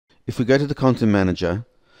If we go to the Content Manager,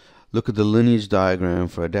 look at the lineage diagram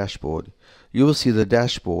for a dashboard, you will see the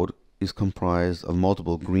dashboard is comprised of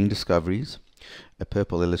multiple green discoveries, a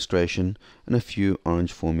purple illustration, and a few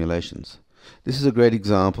orange formulations. This is a great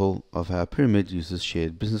example of how Pyramid uses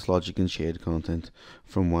shared business logic and shared content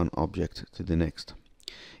from one object to the next.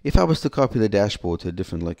 If I was to copy the dashboard to a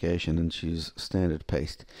different location and choose standard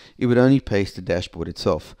paste, it would only paste the dashboard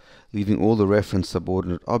itself, leaving all the reference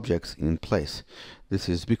subordinate objects in place. This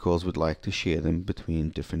is because we'd like to share them between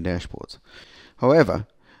different dashboards. However,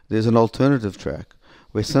 there's an alternative track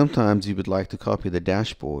where sometimes you would like to copy the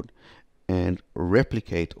dashboard and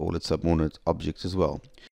replicate all its subordinate objects as well.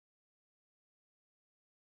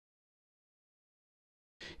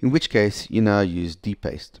 In which case, you now use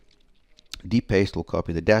dpaste. Dpaste will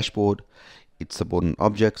copy the dashboard, its subordinate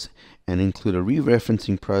objects, and include a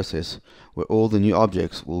re-referencing process where all the new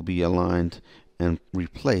objects will be aligned and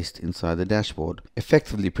replaced inside the dashboard,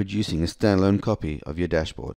 effectively producing a standalone copy of your dashboard.